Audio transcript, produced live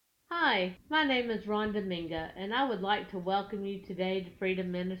Hi, my name is Ron Dominga, and I would like to welcome you today to Freedom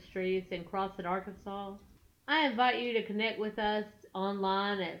Ministries in Crossett, Arkansas. I invite you to connect with us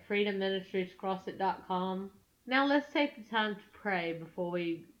online at freedomministriescrossett.com. Now let's take the time to pray before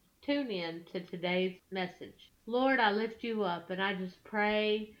we tune in to today's message. Lord, I lift you up and I just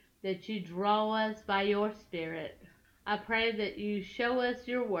pray that you draw us by your Spirit. I pray that you show us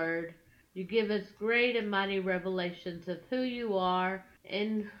your word. You give us great and mighty revelations of who you are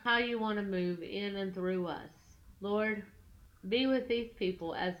and how you want to move in and through us. Lord, be with these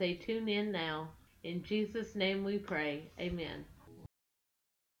people as they tune in now. In Jesus' name we pray. Amen.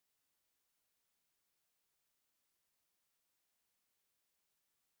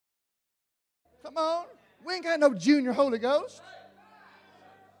 Come on. We ain't got no junior Holy Ghost.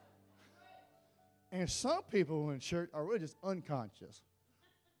 And some people in church are really just unconscious.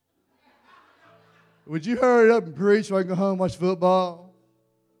 Would you hurry up and preach so I can go home and watch football?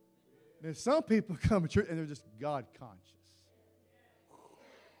 Then some people come to church and they're just God conscious.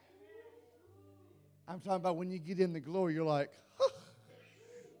 I'm talking about when you get in the glory, you're like, huh,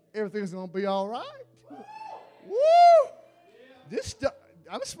 everything's going to be all right. Woo! This stuff,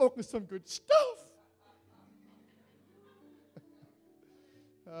 I'm smoking some good stuff.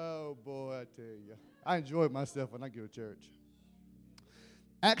 Oh, boy, I tell you. I enjoy myself when I go to church.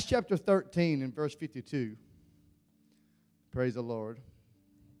 Acts chapter 13 and verse 52. Praise the Lord.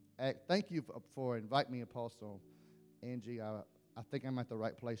 Thank you for inviting me, Apostle Angie. I think I'm at the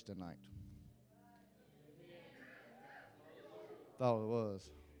right place tonight. Thought it was.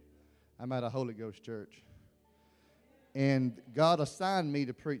 I'm at a Holy Ghost church. And God assigned me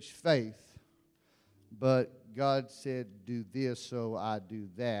to preach faith, but God said, do this, so I do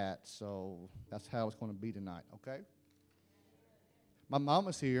that. So that's how it's going to be tonight, okay? My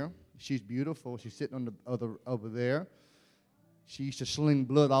mama's here. She's beautiful. She's sitting on the over there. She used to sling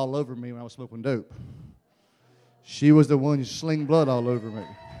blood all over me when I was smoking dope. She was the one who sling blood all over me.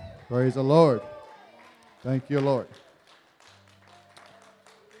 Praise the Lord. Thank you, Lord.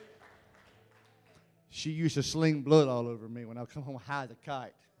 She used to sling blood all over me when I would come home high as a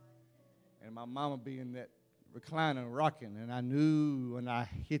kite. And my mama be in that recliner rocking, and I knew when I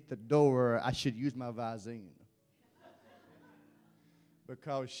hit the door I should use my Visine.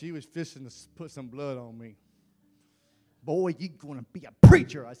 Because she was fixing to put some blood on me. Boy, you going to be a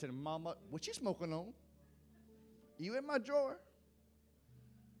preacher. I said, Mama, what you smoking on? You in my drawer?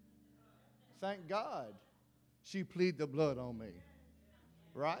 Thank God she pleaded the blood on me.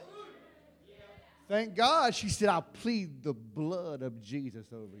 Right? Thank God she said, I'll plead the blood of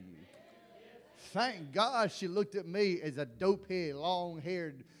Jesus over you. Thank God she looked at me as a dope-head,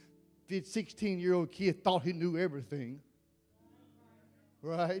 long-haired 16-year-old kid thought he knew everything.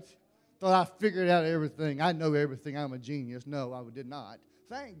 Right? Thought I figured out everything. I know everything. I'm a genius. No, I did not.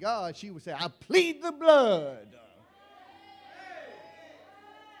 Thank God she would say, I plead the blood.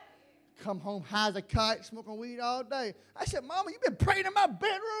 Come home high as a kite, smoking weed all day. I said, Mama, you been praying in my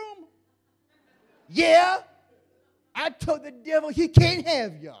bedroom? Yeah. I told the devil he can't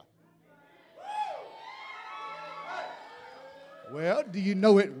have you. Well, do you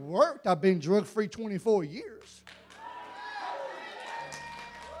know it worked? I've been drug-free 24 years.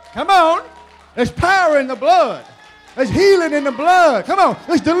 Come on. There's power in the blood. There's healing in the blood. Come on.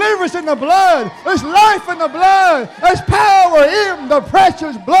 There's deliverance in the blood. There's life in the blood. There's power in the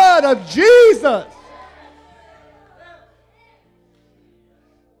precious blood of Jesus.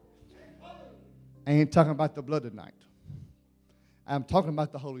 I ain't talking about the blood tonight. I'm talking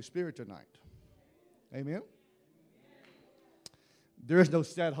about the Holy Spirit tonight. Amen? There is no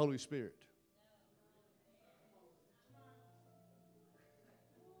sad Holy Spirit.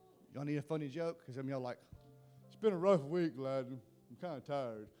 Y'all need a funny joke? Because some of y'all are like, it's been a rough week, Gladden. I'm kind of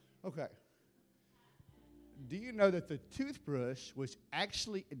tired. Okay. Do you know that the toothbrush was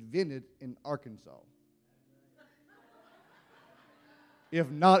actually invented in Arkansas? If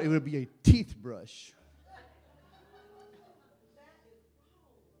not, it would be a teeth brush.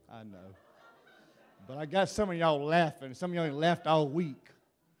 I know. But I got some of y'all laughing. Some of y'all ain't laughed all week.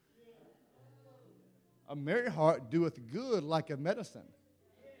 A merry heart doeth good like a medicine.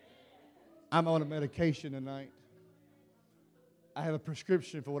 I'm on a medication tonight. I have a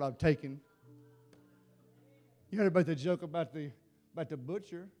prescription for what I'm taking. You heard about the joke about the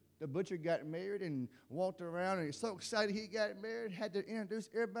butcher? The butcher got married and walked around and he's so excited he got married, had to introduce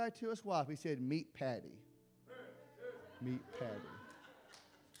everybody to his wife. He said, meet Patty. Meet Patty.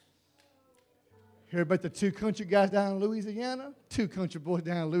 Heard about the two country guys down in Louisiana? Two country boys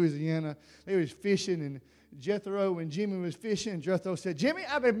down in Louisiana. They was fishing, and Jethro and Jimmy was fishing. And Jethro said, Jimmy,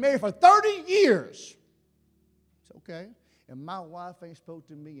 I've been married for 30 years. It's okay. and my wife ain't spoke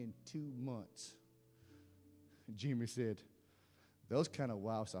to me in 2 months. Jimmy said, those kind of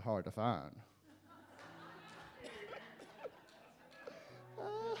wives are hard to find.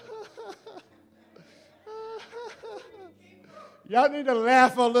 Y'all need to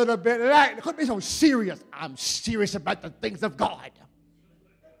laugh a little bit. Quit being so serious. I'm serious about the things of God.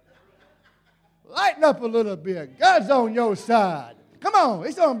 Lighten up a little bit. God's on your side. Come on,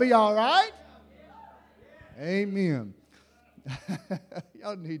 it's going to be all right. Amen.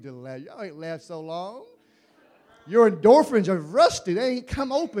 Y'all need to laugh. Y'all ain't laughed so long. Your endorphins are rusty. They ain't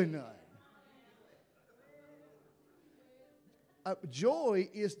come open none. Joy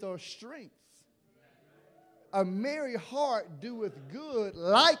is the strength. A merry heart doeth good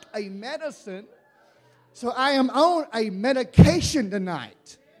like a medicine. So I am on a medication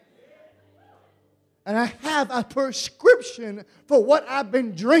tonight. And I have a prescription for what I've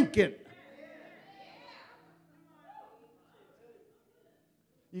been drinking.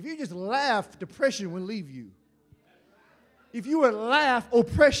 If you just laugh, depression will leave you. If you would laugh,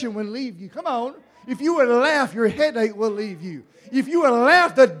 oppression will leave you. Come on. If you would laugh, your headache will leave you. If you would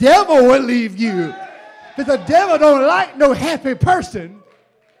laugh, the devil will leave you. Because the devil don't like no happy person.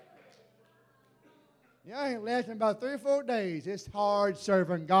 Y'all ain't laughing about 3 or 4 days. It's hard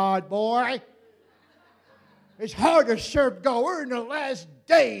serving God, boy. It's hard to serve God. We're in the last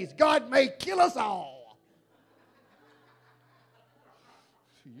days. God may kill us all.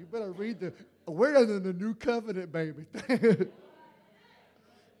 You better read we're under the new covenant, baby.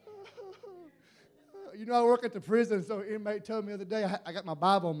 You know, I work at the prison, so an inmate told me the other day, I got my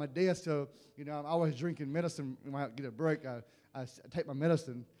Bible on my desk, so, you know, I'm always drinking medicine. When I get a break, I take my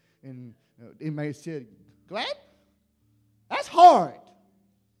medicine, and the inmate said, Glad? That's hard.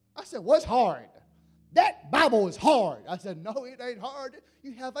 I said, what's hard? That Bible is hard. I said, no, it ain't hard.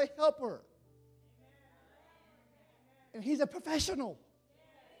 You have a helper. And he's a professional.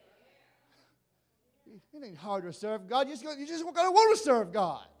 It ain't hard to serve God. You just going to want to serve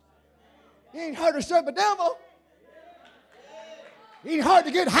God. It ain't hard to serve the devil. It ain't hard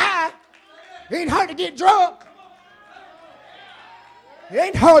to get high. It ain't hard to get drunk. It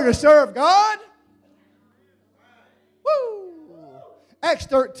ain't hard to serve God. Woo! Acts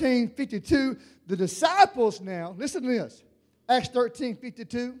 13:52. The disciples now, listen to this. Acts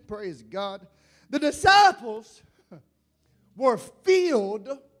 13:52. Praise God. The disciples were filled.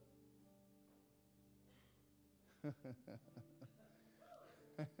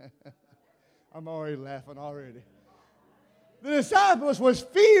 I'm already laughing already. The disciples was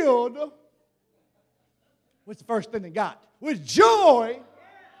filled. What's the first thing they got? With joy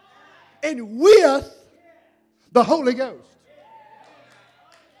and with the Holy Ghost.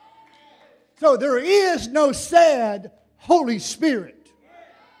 So there is no sad Holy Spirit.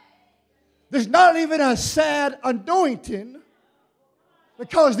 There's not even a sad anointing,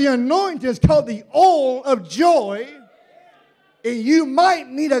 because the anointing is called the oil of joy. And you might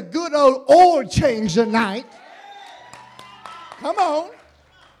need a good old oil change tonight. Come on.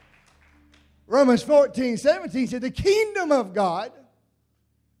 Romans 14:17 said the kingdom of God.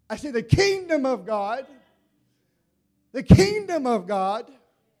 I said the kingdom of God. The kingdom of God.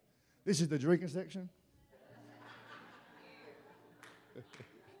 This is the drinking section.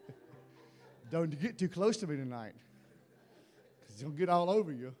 Don't get too close to me tonight, because it's going to get all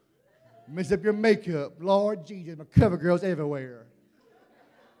over you. Mess up your makeup. Lord Jesus, my cover girls everywhere.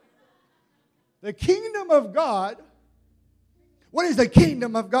 The kingdom of God. What is the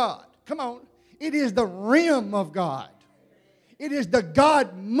kingdom of God? Come on. It is the realm of God. It is the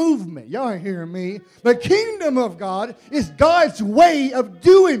God movement. Y'all ain't hearing me. The kingdom of God is God's way of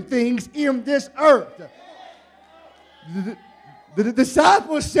doing things in this earth. The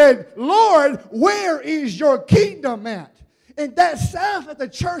disciples said, Lord, where is your kingdom at? And that sounds at the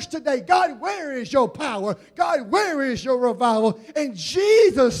church today. God, where is your power? God, where is your revival? And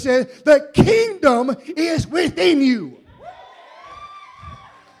Jesus said, the kingdom is within you.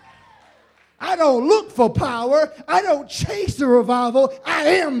 I don't look for power. I don't chase the revival. I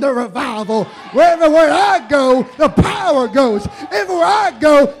am the revival. Where I go, the power goes. Everywhere I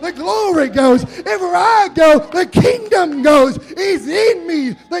go, the glory goes. Everywhere I go, the kingdom goes. It's in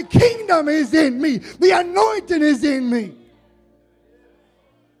me. The kingdom is in me. The anointing is in me.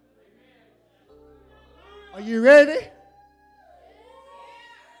 Are you ready?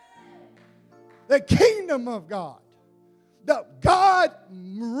 The kingdom of God. The God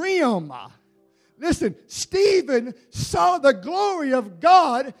realm. Listen, Stephen saw the glory of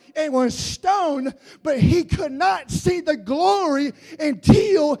God and was stoned, but he could not see the glory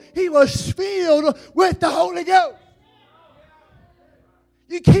until he was filled with the Holy Ghost.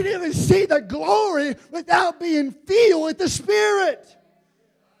 You can't even see the glory without being filled with the Spirit.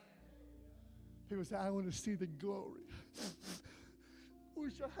 People say, I want to see the glory. I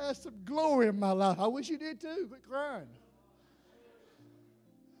wish I had some glory in my life. I wish you did too. Quit crying.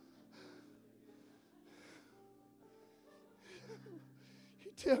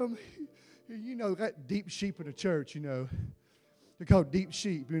 You tell me, you know, that deep sheep in the church, you know. They're called deep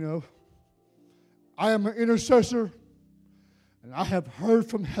sheep, you know. I am an intercessor, and I have heard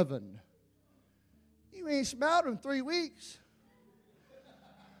from heaven. You ain't smiled in 3 weeks.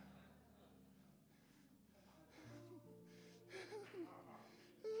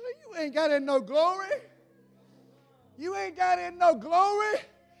 You ain't got in no glory. You ain't got in no glory.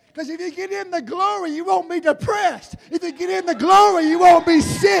 Because if you get in the glory, you won't be depressed. If you get in the glory, you won't be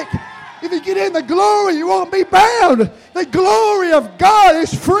sick. If you get in the glory, you won't be bound. The glory of God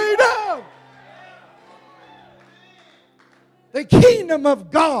is freedom. The kingdom of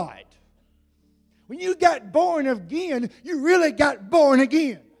God. When you got born again, you really got born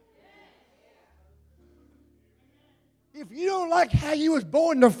again. If you don't like how you was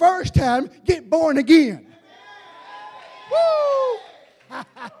born the first time, get born again. Woo!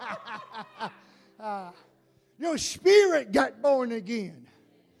 Your spirit got born again.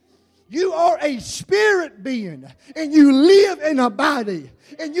 You are a spirit being, and you live in a body,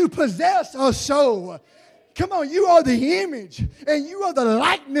 and you possess a soul. Come on, you are the image, and you are the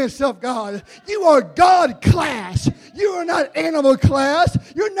likeness of God. You are God class. You are not animal class.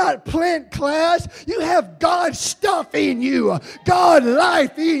 You're not plant class. You have God stuff in you, God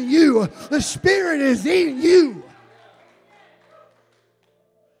life in you. The Spirit is in you.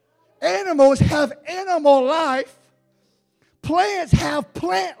 Animals have animal life. Plants have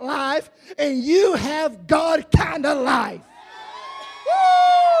plant life, and you have God kind of life.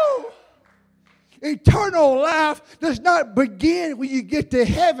 Woo! Eternal life does not begin when you get to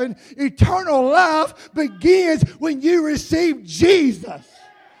heaven. Eternal life begins when you receive Jesus.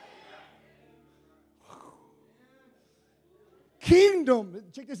 Kingdom,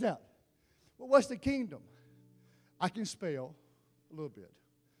 check this out. Well, what's the kingdom? I can spell a little bit.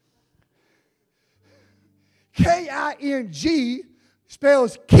 K-I-N-G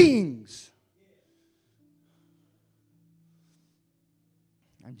spells kings.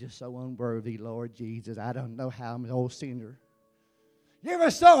 I'm just so unworthy, Lord Jesus. I don't know how I'm an old sinner. You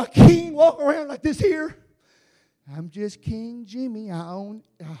ever saw a king walk around like this here? I'm just King Jimmy. I own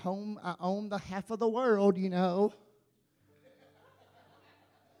the half of the world, you know.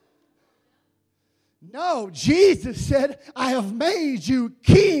 No, Jesus said, I have made you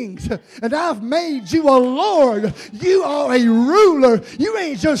kings, and I've made you a Lord. You are a ruler. You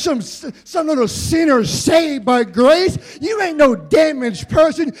ain't just some little sinner saved by grace. You ain't no damaged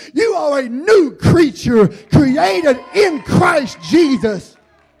person. You are a new creature created in Christ Jesus.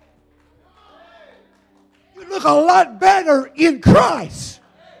 You look a lot better in Christ.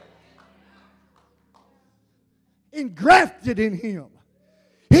 Engrafted in Him.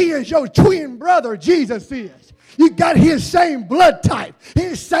 He is your twin brother, Jesus is. You got His same blood type,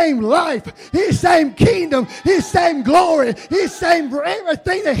 His same life, His same kingdom, His same glory, His same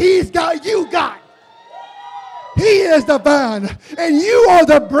everything that He's got, you got. He is the vine, and you are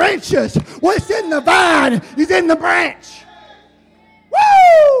the branches. What's in the vine is in the branch.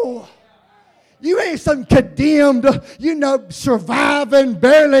 Woo! You ain't some condemned, surviving,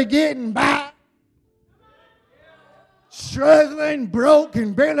 barely getting by. Struggling, broke,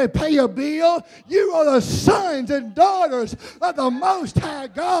 and barely pay a bill. You are the sons and daughters of the Most High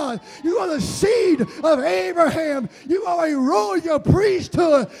God. You are the seed of Abraham. You are a royal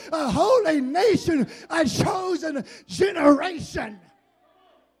priesthood, a holy nation, a chosen generation.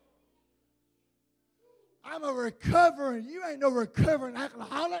 I'm a recovering. You ain't no recovering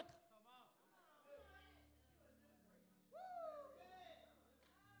alcoholic.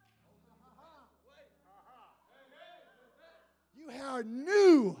 You are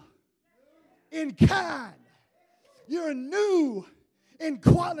new in kind. You're new in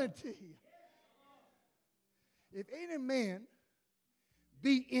quality. If any man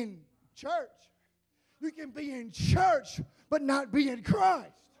be in church, you can be in church but not be in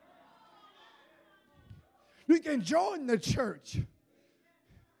Christ. You can join the church.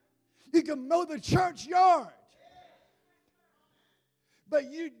 You can mow the church yard.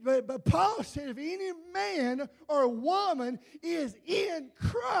 But Paul said, if any man or woman is in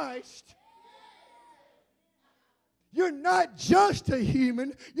Christ, you're not just a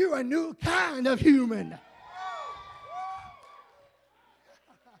human, you're a new kind of human.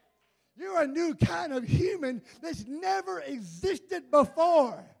 You're a new kind of human that's never existed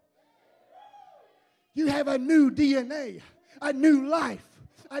before. You have a new DNA, a new life,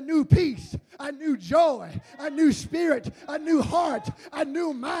 a new peace, a new joy, a new spirit, a new heart, a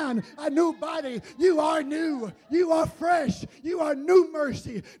new mind, a new body. You are new. You are fresh. You are new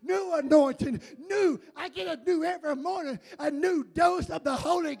mercy, new anointing, new. I get a new every morning, a new dose of the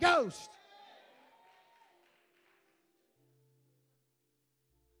Holy Ghost.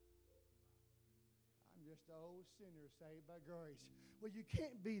 I'm just an old sinner saved by grace. Well, you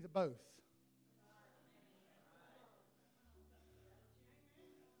can't be the both.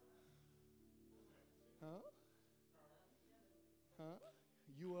 Huh? Huh?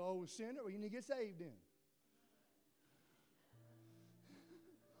 You an old sinner, or you need to get saved then?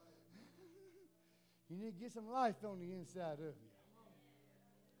 You need to get some life on the inside of you.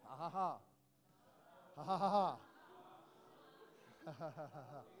 Ha ha ha. Ha ha ha ha. Ha ha ha ha.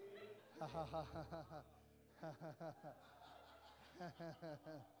 Ha ha ha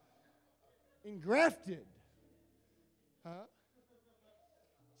ha. Engrafted. Huh?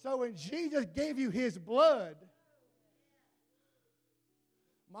 So when Jesus gave you his blood,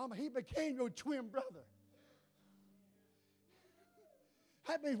 Mama, he became your twin brother.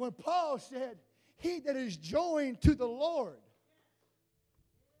 That means when Paul said, he that is joined to the Lord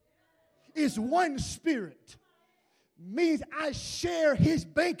is one spirit, means I share his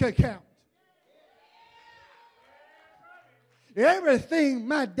bank account. Everything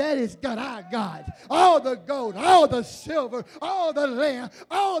my daddy's got, I got. All the gold, all the silver, all the land,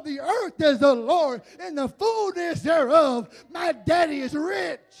 all the earth is the Lord, and the fullness thereof. My daddy is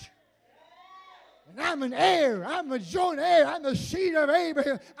rich. And I'm an heir. I'm a joint heir. I'm the seed of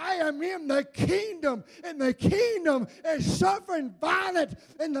Abraham. I am in the kingdom, and the kingdom is suffering violent,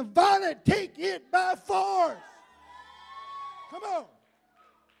 and the violent take it by force. Come on.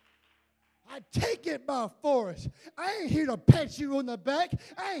 I take it by force. I ain't here to pat you on the back.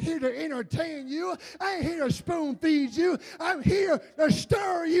 I ain't here to entertain you. I ain't here to spoon feed you. I'm here to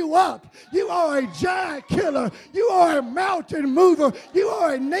stir you up. You are a giant killer. You are a mountain mover. You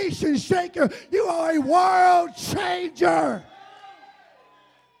are a nation shaker. You are a world changer.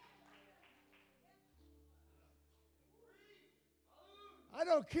 I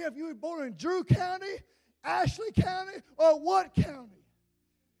don't care if you were born in Drew County, Ashley County, or what county.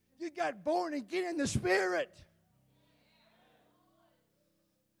 You got born again in the Spirit.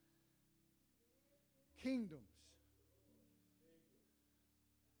 Kingdoms.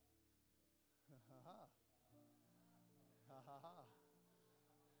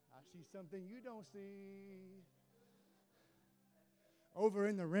 I see something you don't see. Over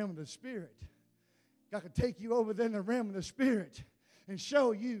in the realm of the Spirit. God can take you over there in the realm of the Spirit and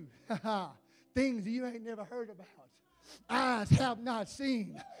show you things you ain't never heard about. Eyes have not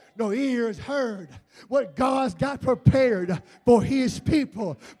seen, no ears heard what God's got prepared for his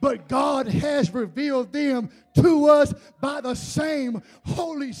people. But God has revealed them to us by the same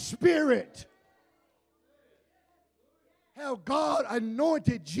Holy Spirit. How God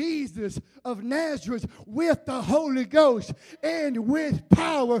anointed Jesus of Nazareth with the Holy Ghost and with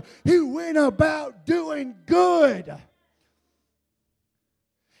power. He went about doing good.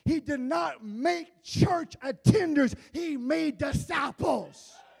 He did not make church attenders. He made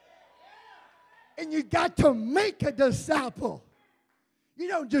disciples. And you got to make a disciple. You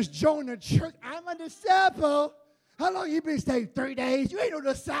don't just join a church. I'm a disciple. How long you been saved? 3 days? You ain't no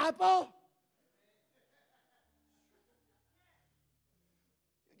disciple.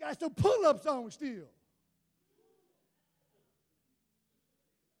 You got some pull-ups on still.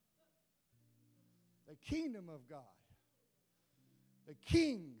 The kingdom of God. The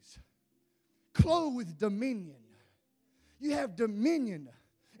kings clothed with dominion. You have dominion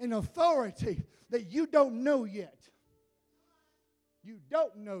and authority that you don't know yet. You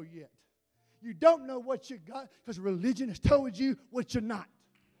don't know yet. You don't know what you got because religion has told you what you're not.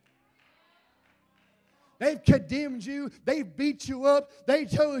 They've condemned you. They've beat you up. They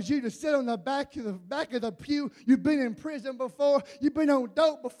told you to sit on the back of the pew. You've been in prison before. You've been on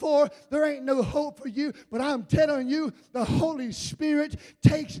dope before. There ain't no hope for you. But I'm telling you, the Holy Spirit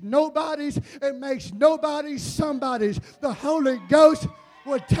takes nobodies and makes nobodies somebodies. The Holy Ghost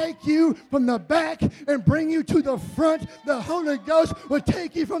will take you from the back and bring you to the front. The Holy Ghost will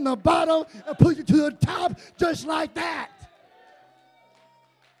take you from the bottom and put you to the top just like that.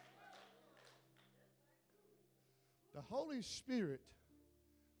 The Holy Spirit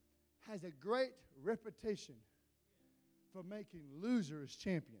has a great reputation for making losers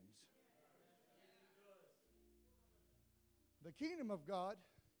champions. The kingdom of God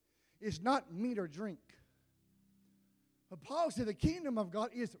is not meat or drink. But Paul said the kingdom of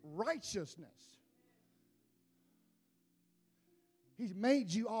God is righteousness. He's made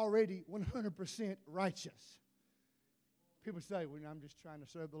you already 100% righteous. People say, well, I'm just trying to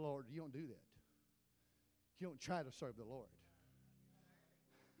serve the Lord. You don't do that. You don't try to serve the Lord.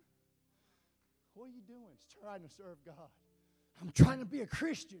 What are you doing? It's trying to serve God. I'm trying to be a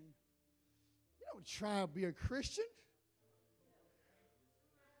Christian. You don't try to be a Christian.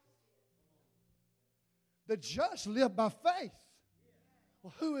 The just live by faith.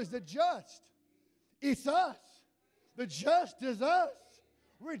 Well, who is the just? It's us. The just is us.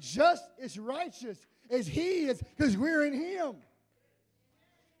 We're just as righteous as He is because we're in Him.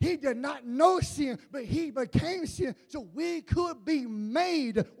 He did not know sin, but He became sin so we could be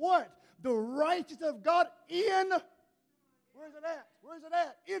made what? The righteousness of God in, where's it at? Where's it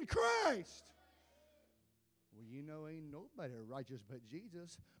at? In Christ. Well, you know, ain't nobody righteous but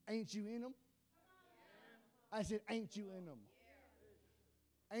Jesus. Ain't you in Him? I said, ain't you in Him?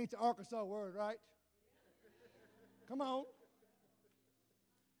 Ain't the Arkansas word, right? Come on.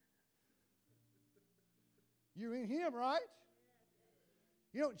 You're in Him, right?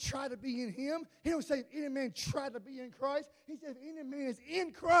 You don't try to be in Him. He don't say if any man try to be in Christ. He says if any man is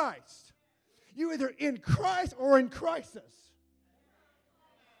in Christ. You're either in Christ or in crisis.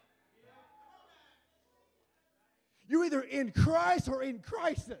 You're either in Christ or in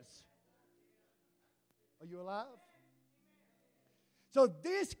crisis. Are you alive? So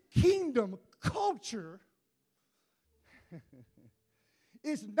this kingdom culture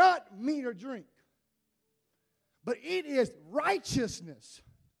is not meat or drink, but it is righteousness.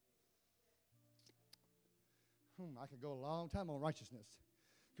 I could go a long time on righteousness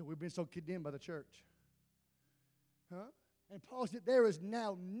because we've been so condemned by the church. And Paul said there is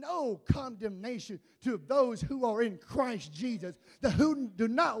now no condemnation to those who are in Christ Jesus, who do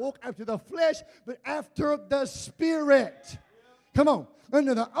not walk after the flesh, but after the Spirit. Come on.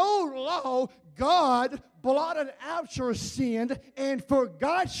 Under the old law, God blotted out your sin and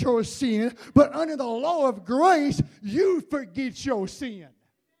forgot your sin, but under the law of grace, you forget your sin.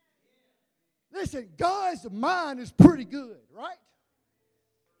 Listen, God's mind is pretty good, right?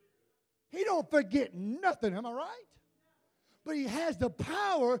 He don't forget nothing, am I right? But He has the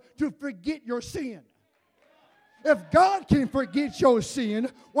power to forget your sin. If God can forget your sin,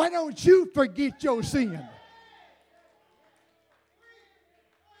 why don't you forget your sin?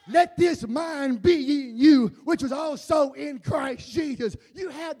 Let this mind be in you, which was also in Christ Jesus. You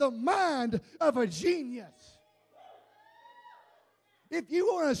have the mind of a genius. If you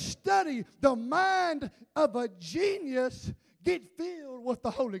want to study the mind of a genius, get filled with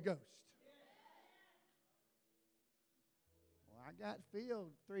the Holy Ghost. Well, I got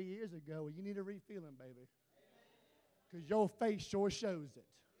filled 3 years ago. Well, you need a refilling, baby. Because your face sure shows it.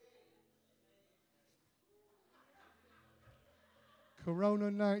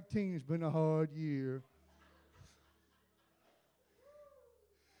 Corona-19 has been a hard year.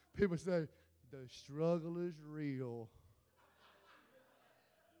 People say, the struggle is real.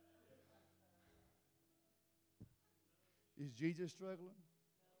 Is Jesus struggling?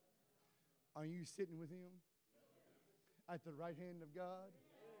 Are you sitting with Him at the right hand of God?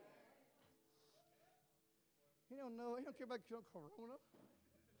 He don't know. He don't care about Corona.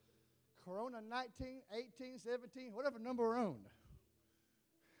 Corona 19, 18, 17, whatever number we're on.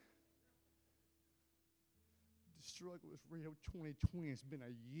 The struggle is real. 2020 has been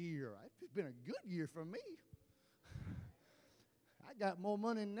a year. It's been a good year for me. I got more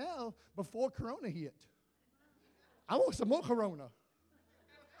money now before Corona hit. I want some more Corona.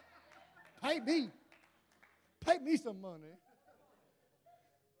 Pay me. Pay me some money.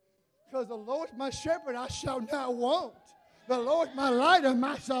 Because the Lord's my shepherd, I shall not want. The Lord my light and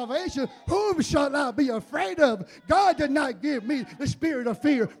my salvation, whom shall I be afraid of? God did not give me the spirit of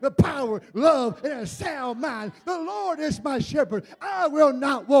fear, the power, love, and a sound mind. The Lord is my shepherd. I will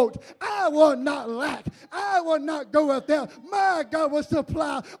not want. I will not lack. I will not go without. My God will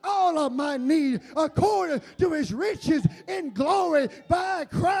supply all of my need according to His riches in glory by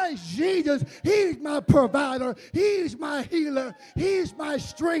Christ Jesus. He's my provider. He's my healer. He's my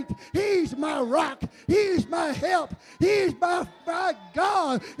strength. He's my rock. He's my help. He's my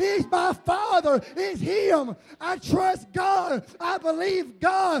God. He's my Father. It's Him. I trust God. I believe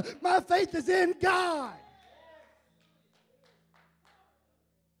God. My faith is in God.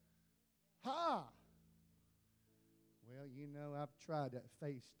 Ha! Well, you know, I've tried that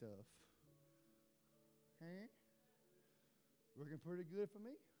faith stuff. Huh? Working pretty good for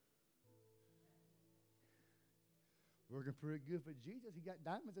me. Working pretty good for Jesus. He got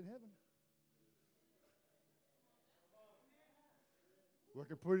diamonds in heaven.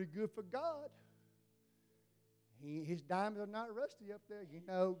 Working pretty good for God. His diamonds are not rusty up there. You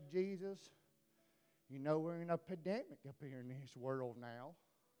know, Jesus, you know we're in a pandemic up here in this world now.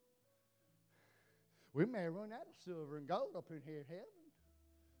 We may run out of silver and gold up in here in heaven.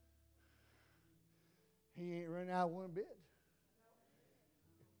 He ain't running out one bit.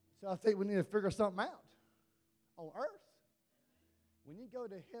 So I think we need to figure something out on earth. When you go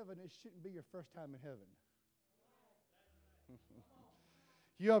to heaven, it shouldn't be your first time in heaven.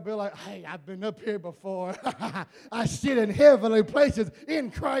 You'll be like, hey, I've been up here before. I sit in heavenly places in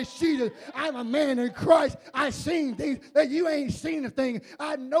Christ Jesus. I'm a man in Christ. I've seen things that you ain't seen a thing.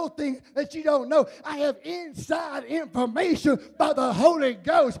 I know things that you don't know. I have inside information by the Holy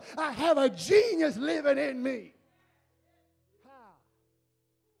Ghost. I have a genius living in me.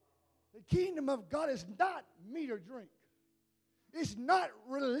 The kingdom of God is not meat or drink. It's not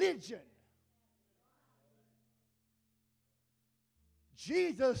religion.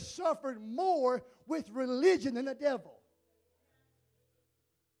 Jesus suffered more with religion than the devil.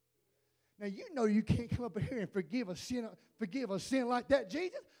 Now, you know you can't come up here and forgive a sin like that,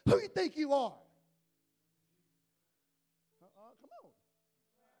 Jesus. Who do you think you are? Come on.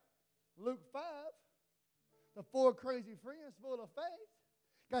 Luke 5, the 4 crazy friends full of faith.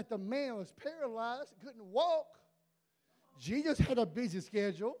 Got the man who was paralyzed, couldn't walk. Jesus had a busy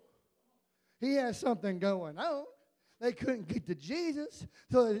schedule. He had something going on. They couldn't get to Jesus.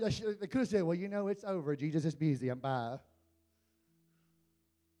 So they could have said, well, you know, it's over. Jesus is busy. I'm by.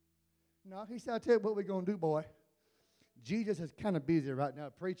 No, he said, I'll tell you what we're going to do, boy. Jesus is kind of busy right now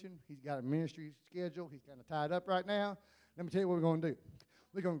preaching. He's got a ministry schedule. He's kind of tied up right now. Let me tell you what we're going to do.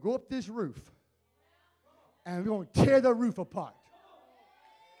 We're going to go up this roof, and we're going to tear the roof apart.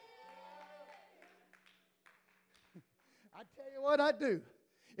 I tell you what I do.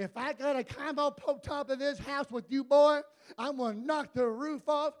 If I got to climb up on top of this house with you, boy, I'm going to knock the roof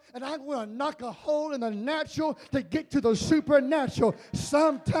off, and I'm going to knock a hole in the natural to get to the supernatural.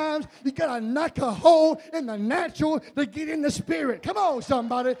 Sometimes you got to knock a hole in the natural to get in the spirit. Come on,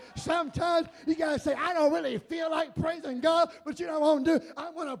 somebody. Sometimes you got to say, I don't really feel like praising God, but you know what I'm going to do?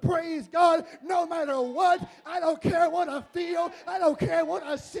 I'm going to praise God no matter what. I don't care what I feel. I don't care what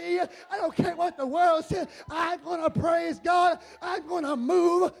I see. I don't care what the world says. I'm going to praise God. I'm going to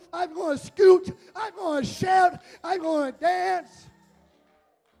move. I'm going to scoot. I'm going to shout. I'm going to dance.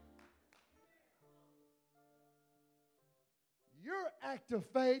 Your act of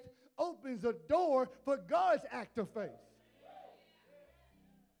faith opens the door for God's act of faith.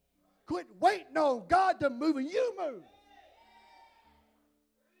 Quit waiting on God to move and you move.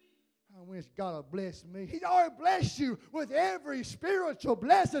 I wish God would bless me. He's already blessed you with every spiritual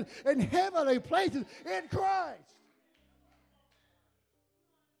blessing in heavenly places in Christ.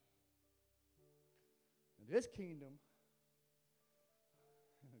 In this kingdom,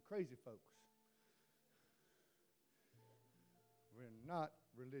 crazy folks, we're not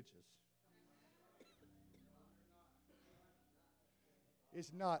religious.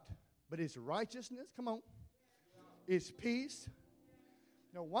 It's not, but it's righteousness. Come on. It's peace.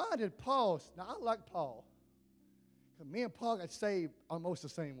 Now, why did Paul? Now, I like Paul. Because me and Paul got saved almost the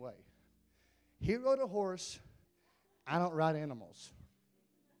same way. He rode a horse. I don't ride animals.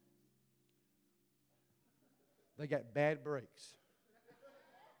 They got bad brakes.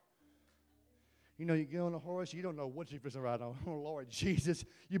 You know, you get on a horse, you don't know what you're going to ride on. Oh, Lord Jesus,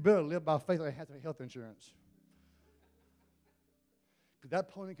 you better live by faith like have health insurance. Because that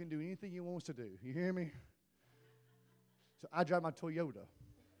pony can do anything he wants to do. You hear me? So I drive my Toyota.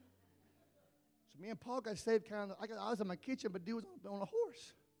 So me and Paul got saved kind of, I was in my kitchen, but dude was on a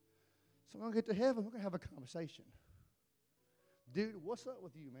horse. So when I get to heaven, we're going to have a conversation. Dude, what's up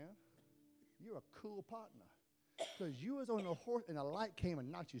with you, man? You're a cool partner. Because you was on a horse and a light came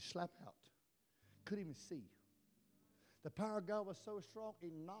and knocked you slap out. Couldn't even see. The power of God was so strong,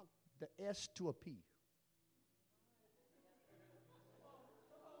 it knocked the S to a P.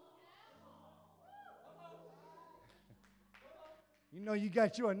 You know you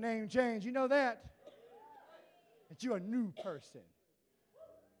got your name changed. You know that? That you're a new person.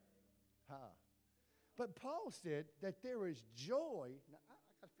 But Paul said that there is joy. Now, I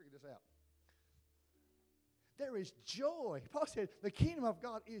got to figure this out. There is joy. Paul said the kingdom of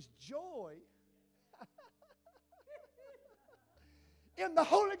God is joy in the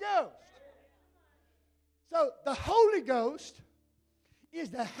Holy Ghost. So the Holy Ghost is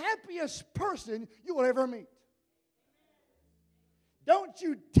the happiest person you will ever meet. Don't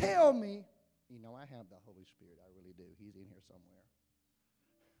you tell me, you know, I have the Holy Spirit. I really do. He's in here somewhere.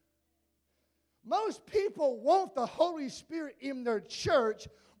 Most people want the Holy Spirit in their church,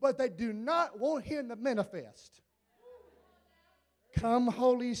 but they do not want Him to manifest. Come,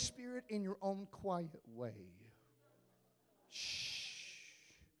 Holy Spirit, in your own quiet way. Shh.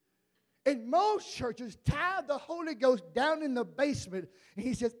 And most churches tie the Holy Ghost down in the basement, and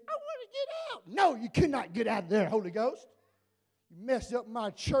He says, I want to get out. No, you cannot get out of there, Holy Ghost. You mess up my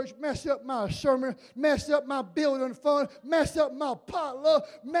church, mess up my sermon, mess up my building fund, mess up my potluck,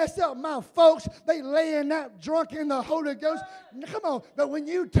 mess up my folks. They laying out drunk in the Holy Ghost. Come on, but when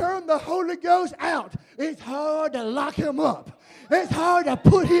you turn the Holy Ghost out, it's hard to lock him up. It's hard to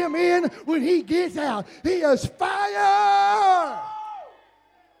put him in when he gets out. He is fire.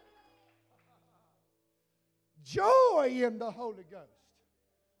 Joy in the Holy Ghost.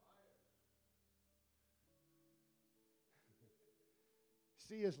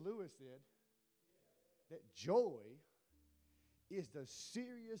 C.S. Lewis said that joy is the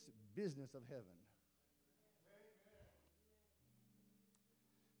serious business of heaven.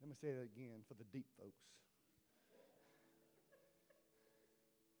 Let me say that again for the deep folks.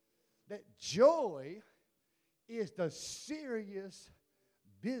 That joy is the serious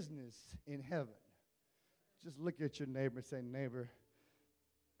business in heaven. Just look at your neighbor and say, neighbor,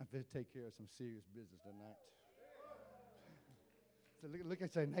 I'm going to take care of some serious business tonight. So look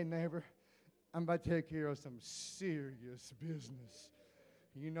and say, hey, neighbor, I'm about to take care of some serious business.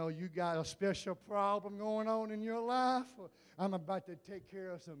 You know, you got a special problem going on in your life. I'm about to take care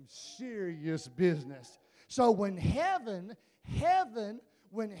of some serious business. So when heaven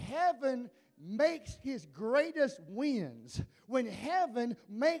makes his greatest wins, when heaven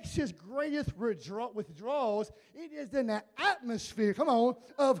makes his greatest withdrawals, it is in the atmosphere, come on,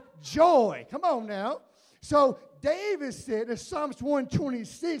 of joy. Come on now. So David said in Psalms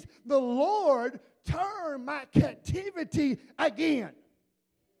 126, the Lord turned my captivity again.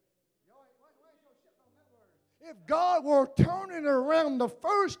 If God were turning around the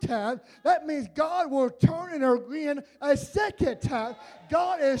first time, that means God will turn it again a second time.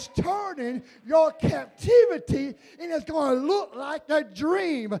 God is turning your captivity, and it's going to look like a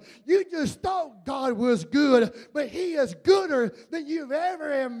dream. You just thought God was good, but he is gooder than you've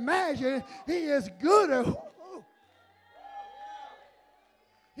ever imagined. He is gooder.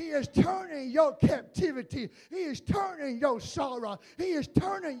 He is turning your captivity. He is turning your sorrow. He is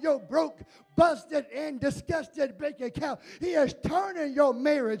turning your broke, busted, and disgusted bank account. He is turning your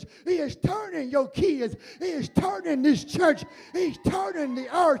marriage. He is turning your kids. He is turning this church. He's turning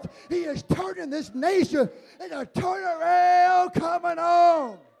the earth. He is turning this nation. There's a turnaround coming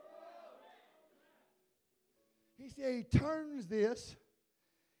on. He said he turns this,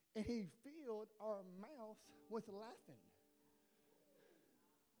 and he filled our mouth with laughing.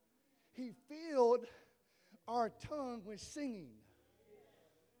 He filled our tongue with singing.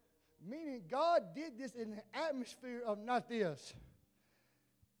 Meaning God did this in the atmosphere of not this.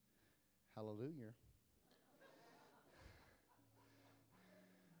 Hallelujah.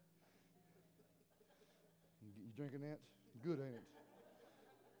 You drinking that? Good, ain't it?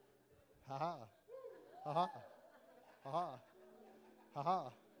 Ha ha. Ha ha. Ha ha. Ha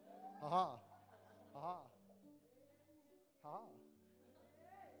ha. Ha ha. Ha ha. Ha ha.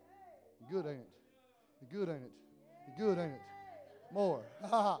 Good, ain't it? Good, ain't it? Good, ain't it? More. Ha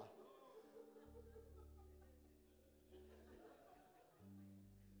ha.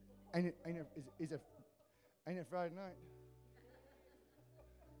 Ain't it Friday night?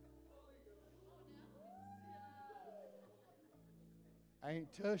 I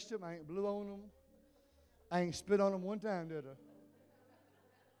ain't touched them. I ain't blew on them. I ain't spit on them one time, did I?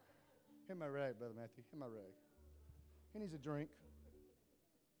 Hit my rag, Brother Matthew. Hit my rag. He needs a drink.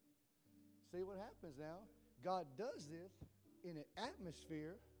 See what happens now? God does this in an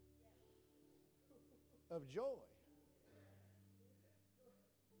atmosphere of joy.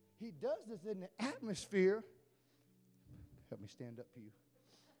 He does this in the atmosphere. Help me stand up for you.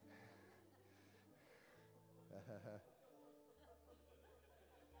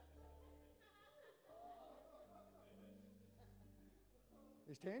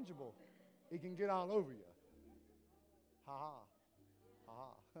 It's tangible. It can get all over you. Ha ha.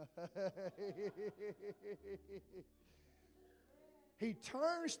 He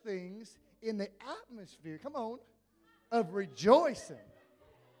turns things in the atmosphere, come on, of rejoicing,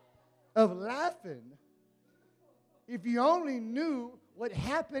 of laughing. If you only knew what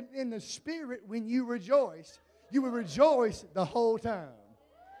happened in the spirit when you rejoiced, you would rejoice the whole time.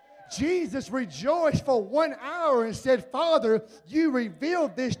 Jesus rejoiced for 1 hour and said, Father, you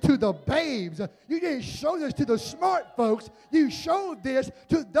revealed this to the babes. You didn't show this to the smart folks. You showed this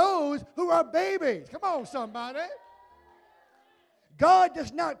to those who are babies. Come on, somebody. God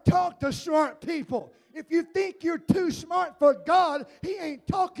does not talk to smart people. If you think you're too smart for God, he ain't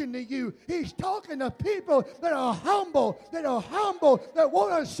talking to you. He's talking to people that are humble, that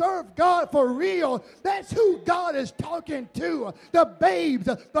want to serve God for real. That's who God is talking to. The babes,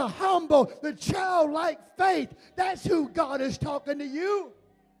 the humble, the childlike faith. That's who God is talking to you.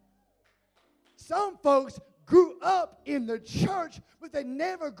 Some folks grew up in the church, but they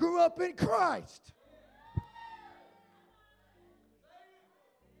never grew up in Christ.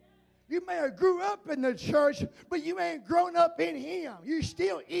 You may have grew up in the church, but you ain't grown up in Him. You're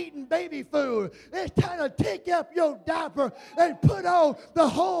still eating baby food. It's time to take up your diaper and put on the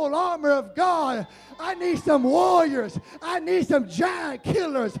whole armor of God. I need some warriors. I need some giant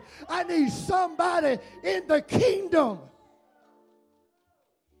killers. I need somebody in the kingdom.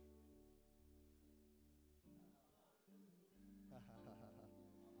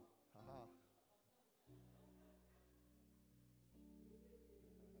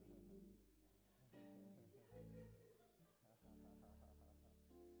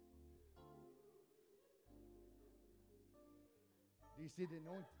 Do you see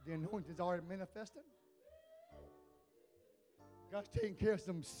the anointing's already manifested? God's taking care of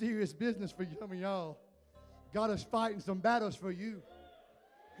some serious business for some of y'all. God is fighting some battles for you.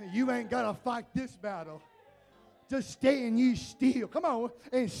 You ain't got to fight this battle. Just stay and you still. Come on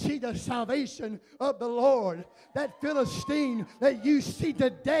and see the salvation of the Lord. That Philistine that you see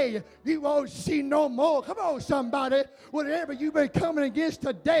today, you won't see no more. Come on, somebody. Whatever you've been coming against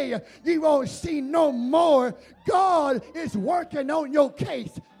today, you won't see no more. God is working on your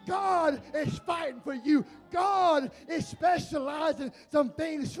case. God is fighting for you. God is specializing some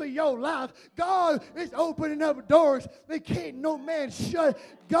things for your life. God is opening up doors that can't no man shut.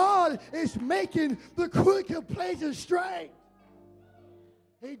 God is making the crooked places straight.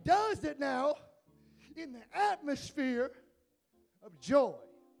 He does it now in the atmosphere of joy.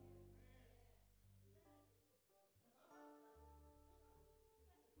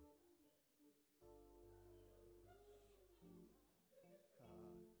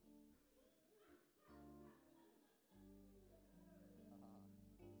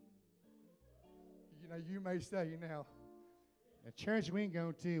 Now, you may say, the church we ain't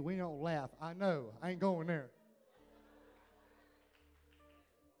going to, we don't laugh. I know. I ain't going there.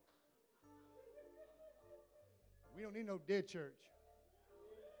 We don't need no dead church.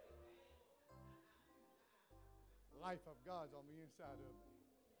 The life of God's on the inside of me.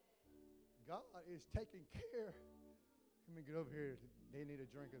 God is taking care. Let me get over here. They need a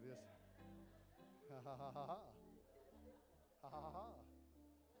drink of this. Ha ha ha ha ha. Ha ha ha.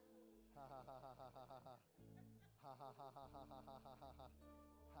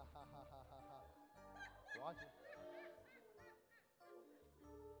 Watch it.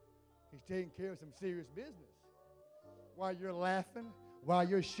 He's taking care of some serious business. While you're laughing, while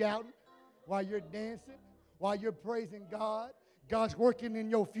you're shouting, while you're dancing, while you're praising God, God's working in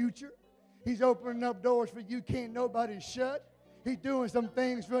your future. He's opening up doors for you can't nobody shut. He's doing some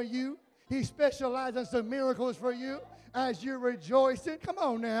things for you. He specializes in some miracles for you as you're rejoicing. Come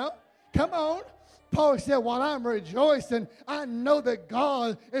on now. Come on. Paul said, while I'm rejoicing, I know that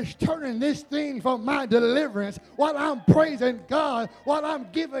God is turning this thing for my deliverance. While I'm praising God, while I'm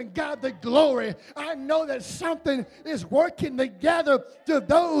giving God the glory, I know that something is working together to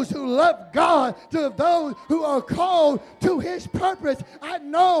those who love God, to those who are called to His purpose. I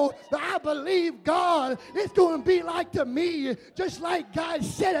know that I believe God is going to be like to me, just like God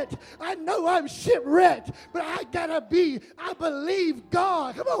said it. I know I'm shipwrecked, but I believe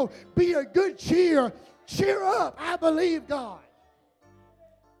God. Come on, be a good cheer. Cheer up. I believe God.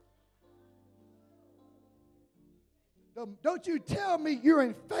 Don't you tell me you're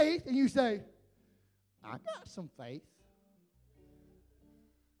in faith and you say, I got some faith.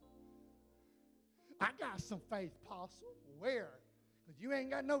 I got some faith, Apostle. Where? Because you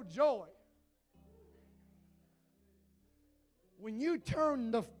ain't got no joy. When you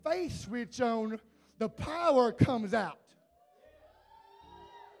turn the faith switch on, the power comes out.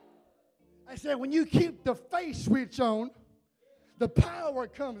 I said, when you keep the faith switch on, the power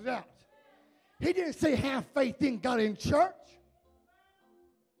comes out. He didn't say have faith in God in church.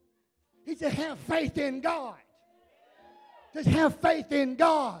 He said have faith in God. Just have faith in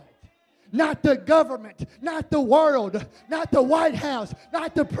God. Not the government, not the world, not the White House,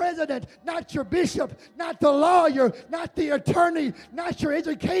 not the president, not your bishop, not the lawyer, not the attorney, not your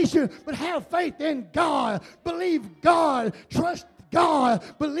education, but have faith in God. Believe God. Trust God.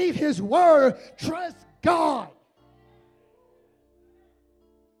 Believe His word. Trust God.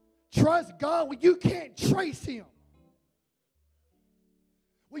 Trust God when you can't trace Him.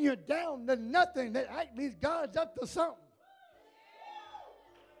 When you're down to nothing, that means God's up to something.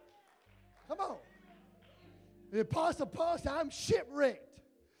 Come on. The Apostle Paul said, I'm shipwrecked.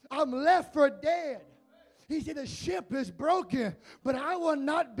 I'm left for dead. He said, the ship is broken, but I will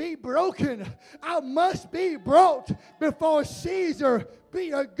not be broken. I must be brought before Caesar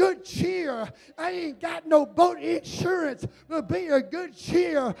Be of good cheer. I ain't got no boat insurance, but be of good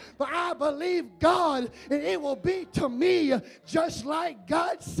cheer. For I believe God, and it will be to me just like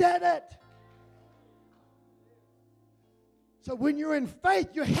God said it. So when you're in faith,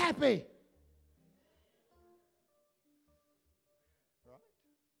 you're happy. Right?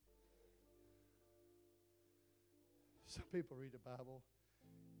 Some people read the Bible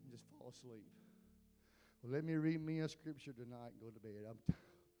and just fall asleep. Well, let me read me a scripture tonight and go to bed. I'm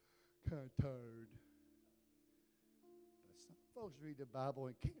kind of tired. But some folks read the Bible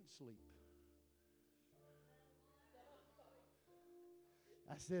and can't sleep.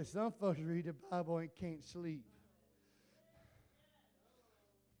 I said some folks read the Bible and can't sleep.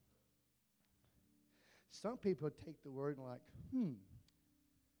 Some people take the word and like,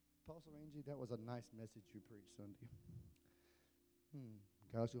 Apostle Angie, that was a nice message you preached Sunday.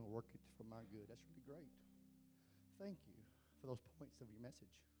 God's going to work it for my good. That's really great. Thank you for those points of your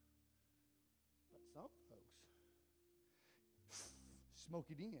message. But some folks smoke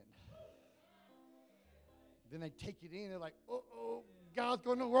it in. Then they take it in. They're like, uh-oh, God's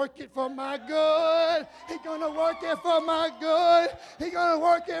going to work it for my good. He's going to work it for my good. He's going to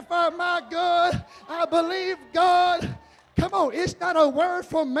work it for my good. I believe God. Come on, it's not a word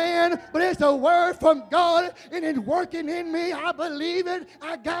from man, but it's a word from God, and it's working in me. I believe it.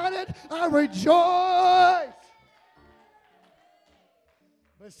 I got it. I rejoice.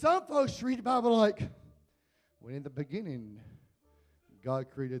 But some folks read the Bible like, when in the beginning, God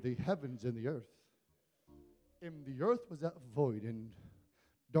created the heavens and the earth. And the earth was that void, and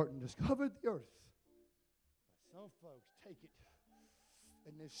darkness covered the earth. But some folks take it,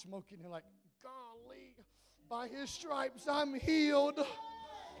 and they're smoking, and like, golly, by his stripes I'm healed.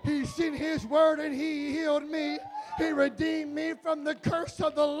 He sent his word, and he healed me. He redeemed me from the curse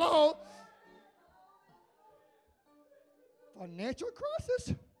of the law. Financial crisis?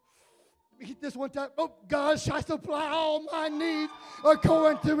 Let me hit this one time. Oh, God shall supply all my needs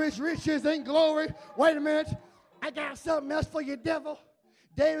according to his riches and glory. Wait a minute. I got something else for you, devil.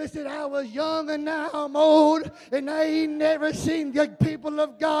 David said, I was young and now I'm old, and I ain't never seen the people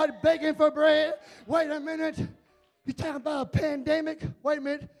of God begging for bread. Wait a minute. You talking about a pandemic? Wait a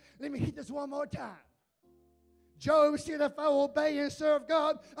minute. Let me hit this one more time. Job said, if I obey and serve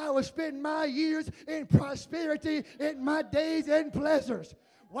God, I will spend my years in prosperity, in my days and pleasures.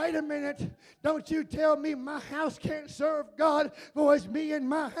 Wait a minute. Don't you tell me my house can't serve God, for it's me and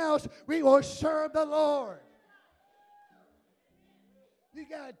my house. We will serve the Lord. You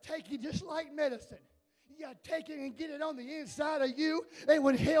got to take it just like medicine. You got to take it and get it on the inside of you. And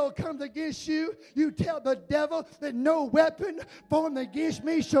when hell comes against you, you tell the devil that no weapon formed against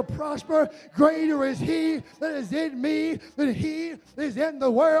me shall prosper. Greater is he that is in me than he that is in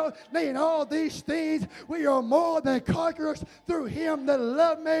the world. Nay, in all these things, we are more than conquerors through him that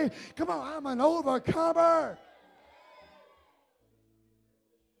loved me. Come on, I'm an overcomer.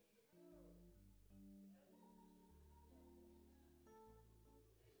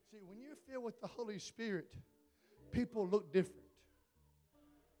 Filled with the Holy Spirit, people look different.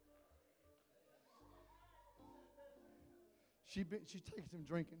 She's taking some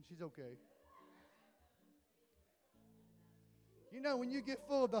drinking. She's okay. You know, when you get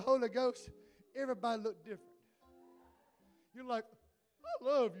full of the Holy Ghost, everybody look different. You're like, I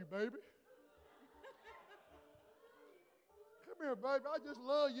love you, baby. Come here, baby. I just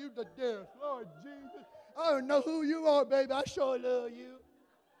love you to death. Lord Jesus. I don't know who you are, baby. I sure love you.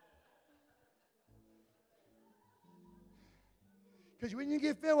 Because when you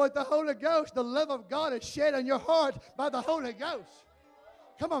get filled with the Holy Ghost, the love of God is shed in your heart by the Holy Ghost.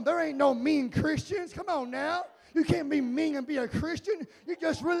 Come on, there ain't no mean Christians. Come on now. You can't be mean and be a Christian. You're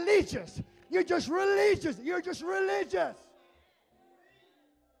just religious. You're just religious. You're just religious.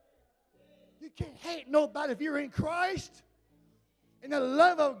 You can't hate nobody if you're in Christ. And the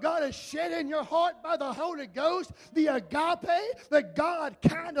love of God is shed in your heart by the Holy Ghost. The agape, the God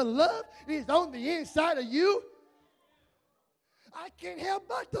kind of love is on the inside of you. I can't help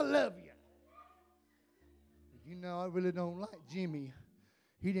but to love you. You know, I really don't like Jimmy.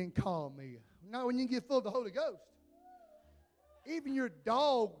 He didn't call me. Not when you get full of the Holy Ghost. Even your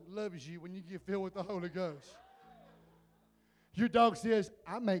dog loves you when you get filled with the Holy Ghost. Your dog says,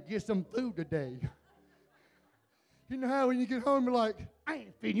 I may get some food today. You know how when you get home, you're like, I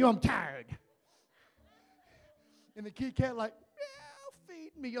ain't feeding you, I'm tired. And the kitty cat like, yeah,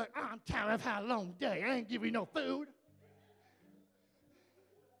 feed me. You're like, I'm tired, I've had a long day. I ain't giving you no food.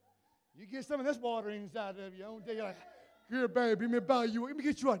 You get some of this water inside of you. You're like, here, baby, let me buy you. Let me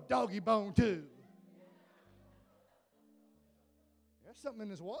get you a doggy bone, too. There's something in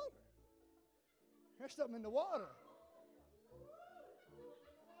this water. There's something in the water.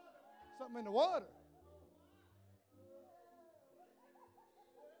 something in the water.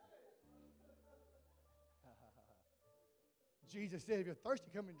 Jesus said, if you're thirsty,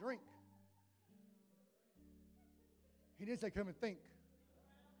 come and drink. He didn't say come and think.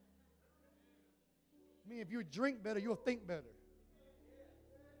 I mean, if you drink better, you'll think better.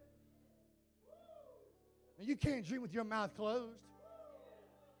 And you can't drink with your mouth closed.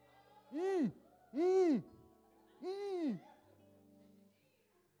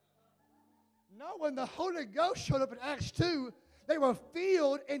 No, when the Holy Ghost showed up in Acts 2, they were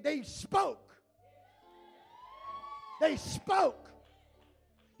filled and they spoke. They spoke.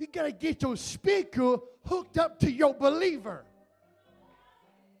 You got to get your speaker hooked up to your believer.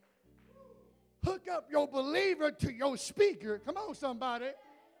 Hook up your believer to your speaker. Come on, somebody.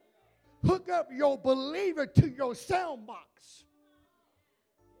 Hook up your believer to your sound box.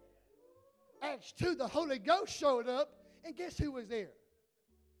 Acts 2, the Holy Ghost showed up, and guess who was there?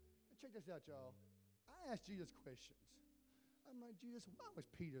 Check this out, y'all. I asked Jesus questions. I'm like, Jesus, why was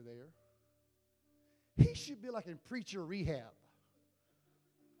Peter there? He should be like in preacher rehab.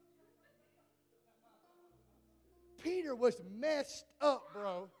 Peter was messed up,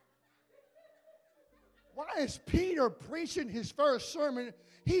 bro. Why is Peter preaching his first sermon?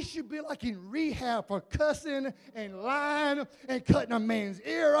 He should be like in rehab for cussing and lying and cutting a man's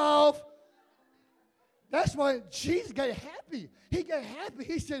ear off. That's why Jesus got happy. He got happy.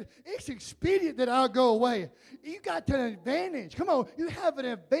 He said, it's expedient that I'll go away. You got an advantage. Come on. You have an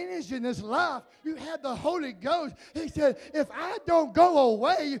advantage in this life. You have the Holy Ghost. He said, if I don't go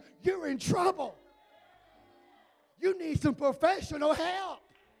away, you're in trouble. You need some professional help.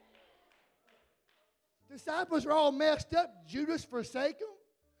 Disciples are all messed up. Judas forsake him.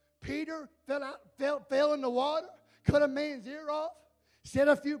 Peter fell in the water, cut a man's ear off, said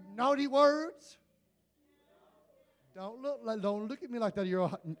a few naughty words. Don't look at me like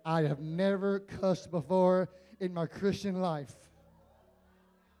that. I have never cussed before in my Christian life.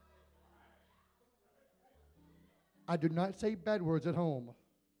 I do not say bad words at home.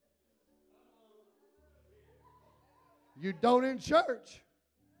 You don't in church.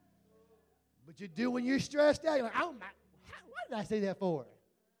 But you do when you're stressed out. You're like, oh my, what did I say that for?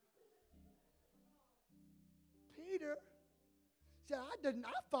 Peter said,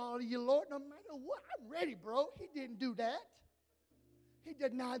 I follow you, Lord, no matter what. I'm ready, bro. He didn't do that. He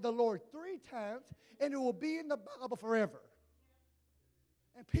denied the Lord 3 times, and it will be in the Bible forever.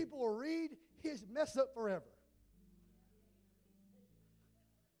 And people will read his mess up forever.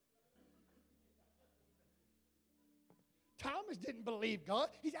 Thomas didn't believe God.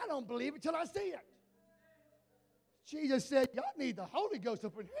 He said, I don't believe it till I see it. Jesus said, y'all need the Holy Ghost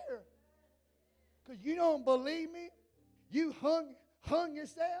up in here. Because you don't believe me. You hung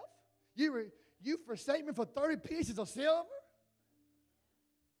yourself. You forsake me for 30 pieces of silver.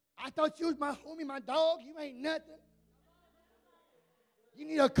 I thought you was my homie, my dog. You ain't nothing. You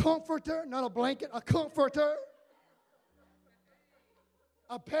need a comforter, not a blanket, a comforter.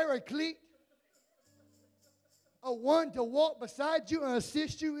 A paraclete. A one to walk beside you and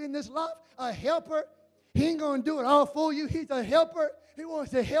assist you in this life. A helper. He ain't going to do it all for you. He's a helper. He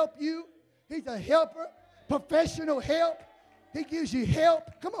wants to help you. He's a helper. Professional help. He gives you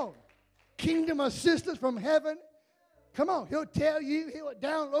help. Come on. Kingdom assistance from heaven. Come on. He'll tell you. He'll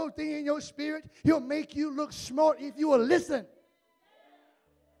download things in your spirit. He'll make you look smart if you will listen.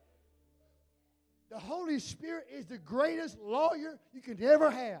 The Holy Spirit is the greatest lawyer you can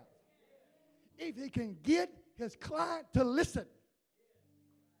ever have. If he can get his client to listen.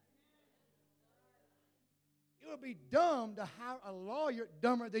 It would be dumb to hire a lawyer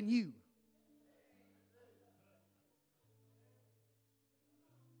dumber than you.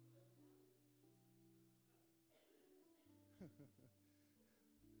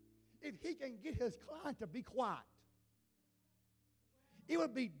 If he can get his client to be quiet. It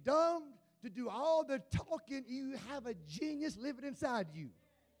would be dumb to do all the talking. You have a genius living inside you.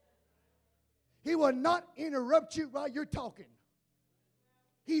 He will not interrupt you while you're talking.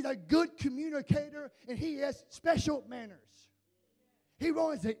 He's a good communicator, and he has special manners. He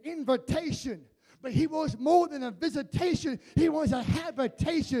wants an invitation, but he wants more than a visitation. He wants a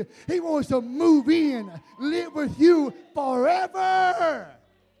habitation. He wants to move in, live with you forever.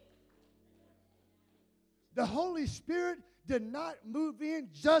 The Holy Spirit did not move in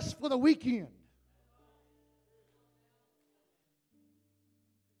just for the weekend.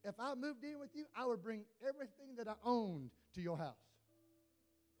 If I moved in with you, I would bring everything that I owned to your house.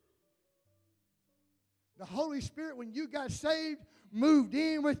 The Holy Spirit, when you got saved, moved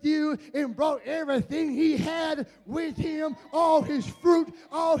in with you and brought everything he had with him, all his fruit,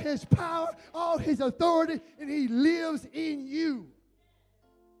 all his power, all his authority, and he lives in you.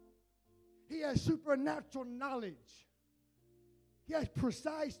 He has supernatural knowledge. He has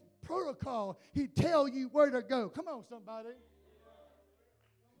precise protocol. He tell you where to go. Come on, somebody.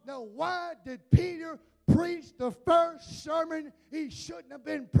 Now, why did Peter preach the first sermon he shouldn't have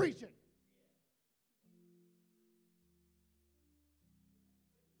been preaching?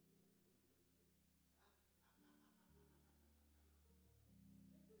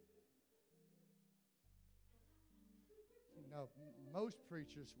 No, most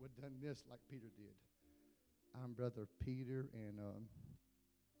preachers would have done this like Peter did. I'm Brother Peter, and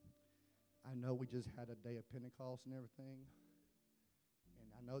I know we just had a day of Pentecost and everything, and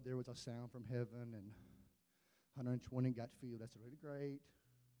I know there was a sound from heaven, and 120 got filled. That's really great.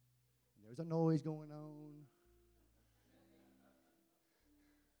 And there's a noise going on.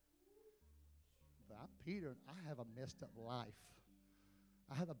 But I'm Peter. I have a messed up life.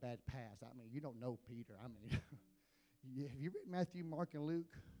 I have a bad past. I mean, you don't know Peter. I mean, have you read Matthew, Mark, and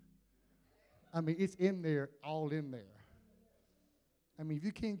Luke? I mean, it's in there, all in there. I mean, if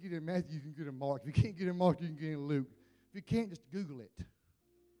you can't get in Matthew, you can get in Mark. If you can't get in Mark, you can get in Luke. If you can't, just Google it.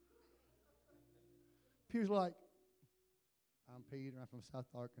 Peter's like, I'm Peter, I'm from South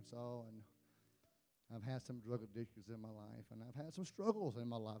Arkansas, and I've had some drug addictions in my life, and I've had some struggles in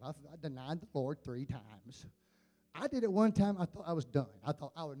my life. I denied the Lord 3 times. I did it one time, I thought I was done. I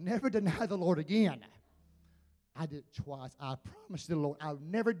thought I would never deny the Lord again. I did it twice. I promised the Lord I would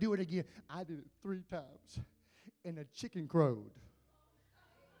never do it again. I did it 3 times, and a chicken crowed.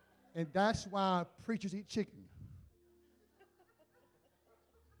 And that's why preachers eat chicken.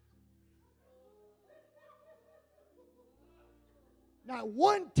 Not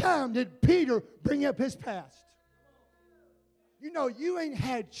one time did Peter bring up his past. You know, you ain't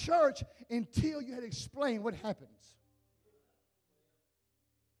had church until you had explained what happens.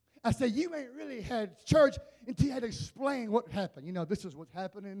 I said, you ain't really had church until you had to explain what happened. You know, this is what's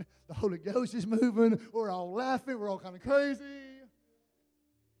happening. The Holy Ghost is moving. We're all laughing. We're all kind of crazy.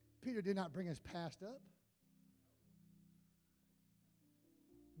 Peter did not bring his past up.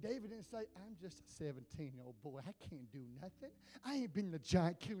 David didn't say, I'm just a 17-year-old boy. I can't do nothing. I ain't been to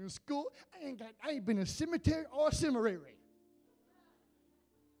giant killing school. I ain't been to cemetery or seminary.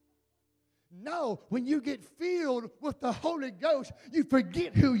 No, when you get filled with the Holy Ghost, you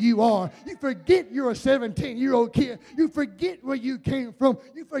forget who you are. You forget you're a 17-year-old kid. You forget where you came from.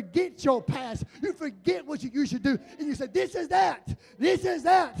 You forget your past. You forget what you used to do. And you say, this is that. This is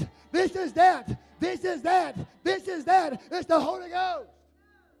that. This is that. This is that. This is that. It's the Holy Ghost.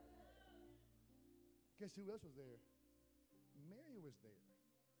 Guess who else was there? Mary was there.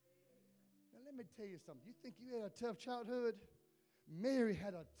 Now let me tell you something. You think you had a tough childhood? Mary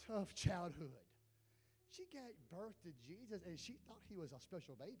had a tough childhood. She gave birth to Jesus, and she thought he was a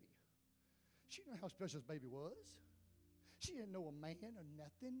special baby. She didn't know how special this baby was. She didn't know a man or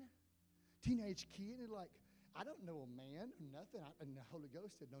nothing. Teenage kid, and like, I don't know a man or nothing. And the Holy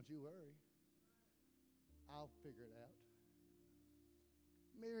Ghost said, don't you worry. I'll figure it out.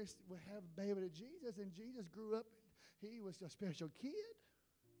 Mary would have a baby to Jesus, and Jesus grew up. He was a special kid.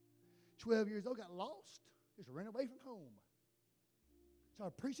 12 years old, got lost, just ran away from home.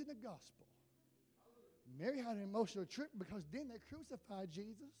 Started preaching the gospel. Mary had an emotional trip because then they crucified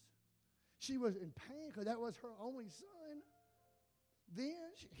Jesus. She was in pain because that was her only son. Then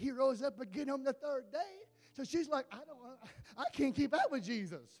he rose up again on the 3rd day. So she's like, I can't keep up with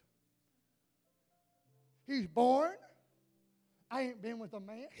Jesus. He's born. I ain't been with a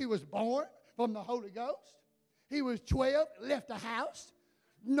man. He was born from the Holy Ghost. He was 12, left the house,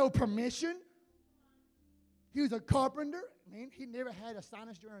 no permission. He was a carpenter. Man, he never had a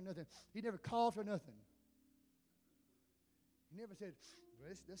sinus joint or nothing. He never coughed or nothing. He never said, well,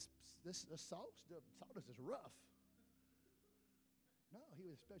 this salt is rough. No, he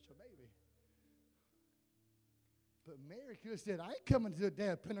was a special baby. But Mary could have said, I ain't coming to the day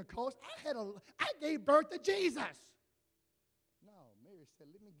of Pentecost. I gave birth to Jesus. No, Mary said,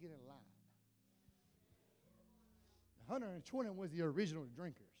 let me get in line. 120 was the original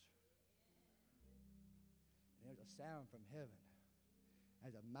drinkers. There's a sound from heaven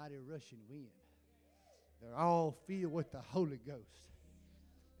as a mighty rushing wind. They're all filled with the Holy Ghost.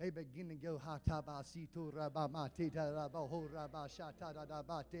 They begin to go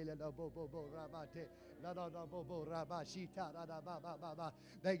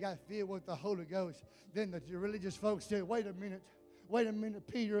they got filled with the Holy Ghost. Then the religious folks said, wait a minute,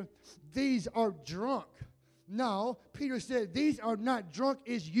 Peter, these are drunk. No, Peter said, these are not drunk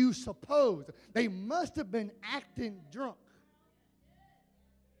as you suppose. They must have been acting drunk.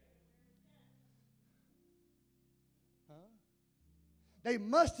 Huh? They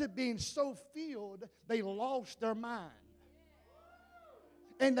must have been so filled they lost their mind.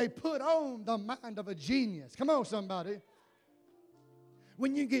 and they put on the mind of a genius. Come on, somebody.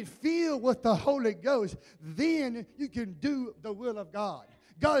 When you get filled with the Holy Ghost, then you can do the will of God.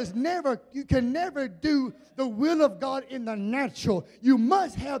 You can never do the will of God in the natural. You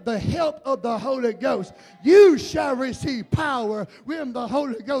must have the help of the Holy Ghost. You shall receive power when the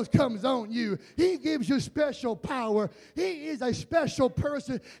Holy Ghost comes on you. He gives you special power. He is a special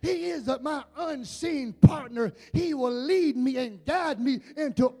person. He is my unseen partner. He will lead me and guide me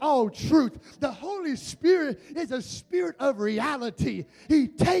into all truth. The Holy Spirit is a spirit of reality. He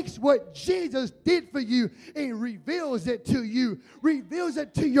takes what Jesus did for you and reveals it to you, reveals it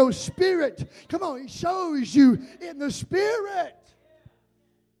to your spirit. Come on, He shows you in the spirit.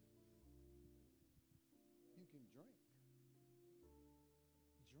 You can drink.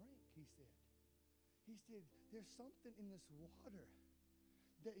 Drink, He said. He said, there's something in this water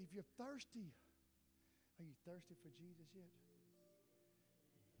that if you're thirsty, are you thirsty for Jesus yet?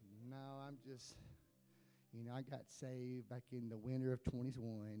 No, I'm just, I got saved back in the winter of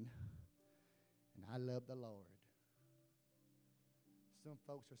 21, and I love the Lord. Some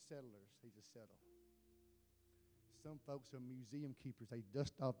folks are settlers. They just settle. Some folks are museum keepers. They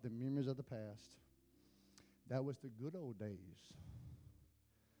dust off the memories of the past. That was the good old days.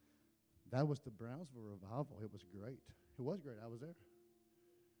 That was the Brownsville revival. It was great. It was great. I was there.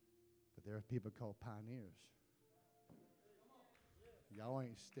 But there are people called pioneers. Y'all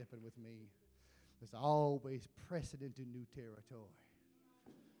ain't stepping with me. There's always pressing into new territory.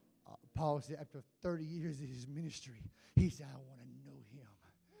 Paul said after 30 years of his ministry, he said, I want to know Him.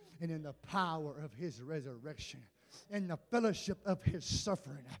 And in the power of His resurrection, in the fellowship of His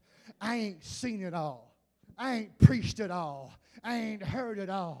suffering, I ain't seen it all. I ain't preached it all. I ain't heard it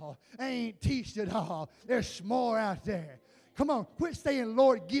all. I ain't teached it all. There's more out there. Come on, quit saying,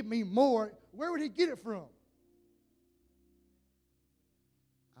 Lord, give me more. Where would He get it from?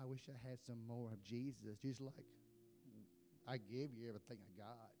 I wish I had some more of Jesus, just like I gave you everything I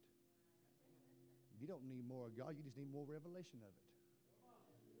got. You don't need more of God. You just need more revelation of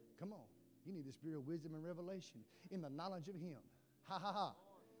it. Come on. You need the spirit of wisdom and revelation in the knowledge of Him. Ha, ha, ha.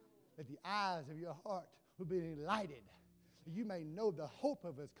 That the eyes of your heart will be enlightened. That you may know the hope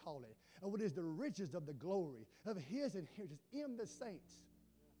of His calling and what is the riches of the glory of His inheritance in the saints.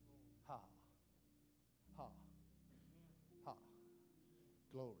 Ha. Ha. Ha.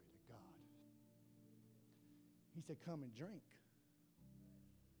 Glory to God. He said, come and drink.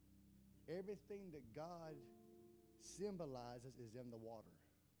 Everything that God symbolizes is in the water.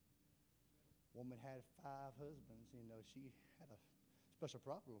 Woman had 5 husbands. She had a special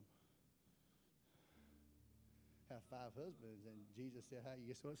problem. Had 5 husbands, and Jesus said, hey,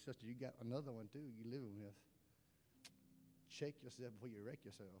 guess what, sister? You got another one, too, you living with. Shake yourself before you wreck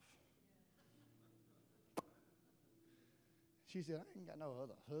yourself. She said, I ain't got no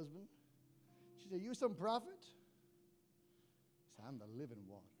other husband. She said, you some prophet? I said, I'm the living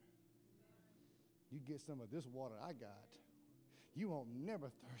water. You get some of this water I got, you won't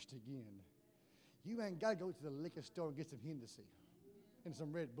never thirst again. You ain't got to go to the liquor store and get some Hennessy and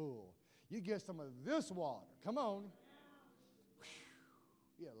some Red Bull. You get some of this water. Come on.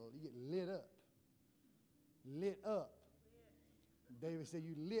 Yeah, you get lit up. Lit up. David said,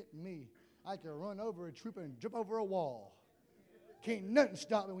 you lit me. I can run over a troop and jump over a wall. Can't nothing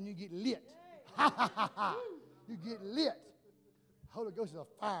stop me when you get lit. Ha, ha, ha, ha. You get lit. Holy Ghost is a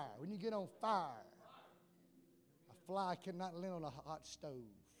fire. When you get on fire, a fly cannot land on a hot stove.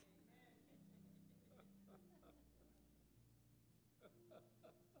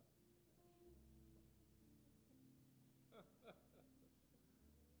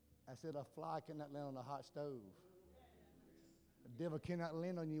 I said a fly cannot land on a hot stove. The devil cannot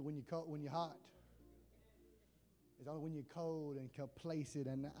land on you when you're hot. It's only when you're cold and complacent.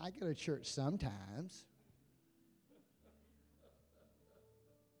 And I go to church sometimes.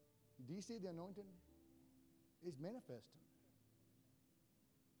 Do you see the anointing? It's manifesting.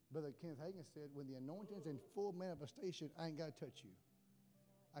 Brother Kenneth Hagin said, when the anointing's in full manifestation, I ain't got to touch you.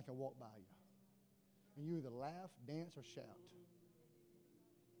 I can walk by you. And you either laugh, dance, or shout.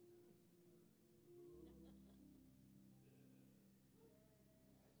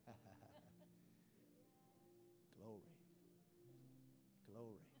 Glory.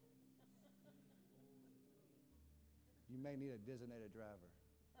 Glory. You may need a designated driver.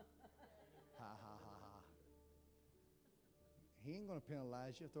 Ha, ha, ha, ha. He ain't going to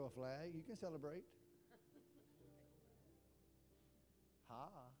penalize you, throw a flag. You can celebrate. Ha.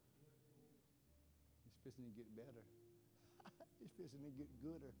 It's fixing to get better. It's fixing to get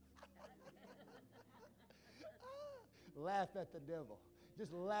gooder. Laugh at the devil.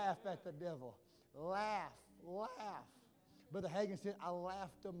 Just laugh at the devil. Laugh, laugh. Brother Hagin said, I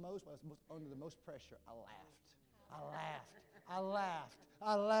laughed the most. I was under the most pressure. I laughed. I laughed.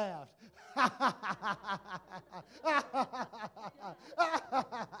 I laughed. I laughed.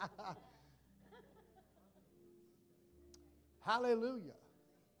 Hallelujah.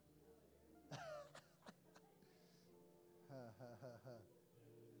 Ha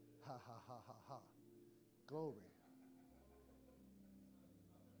ha ha ha ha. Glory.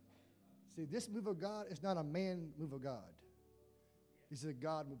 See, this move of God is not a man move of God. This is a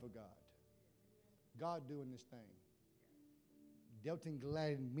God move of God. God doing this thing. Delton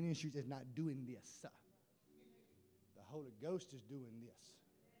Gladden Ministries is not doing this. The Holy Ghost is doing this.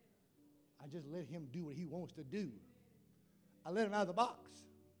 I just let him do what he wants to do. I let him out of the box.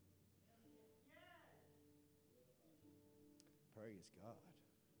 Praise God.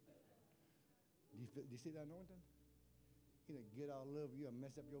 Do you see that anointing? It'll get all over you and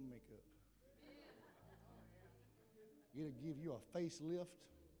mess up your makeup. It'll give you a facelift,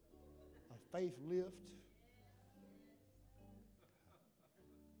 a faith lift.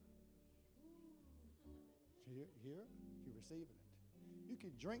 Here, you're receiving it. You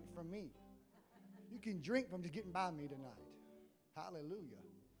can drink from me. You can drink from just getting by me tonight. Hallelujah.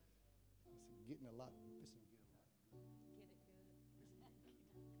 It's getting a lot.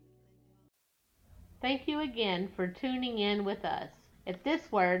 Thank you again for tuning in with us. If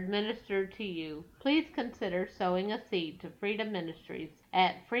this word ministered to you, please consider sowing a seed to Freedom Ministries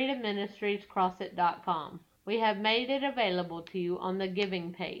at freedomministriescrossit.com. We have made it available to you on the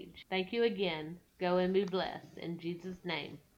giving page. Thank you again. Go and be blessed in Jesus' name.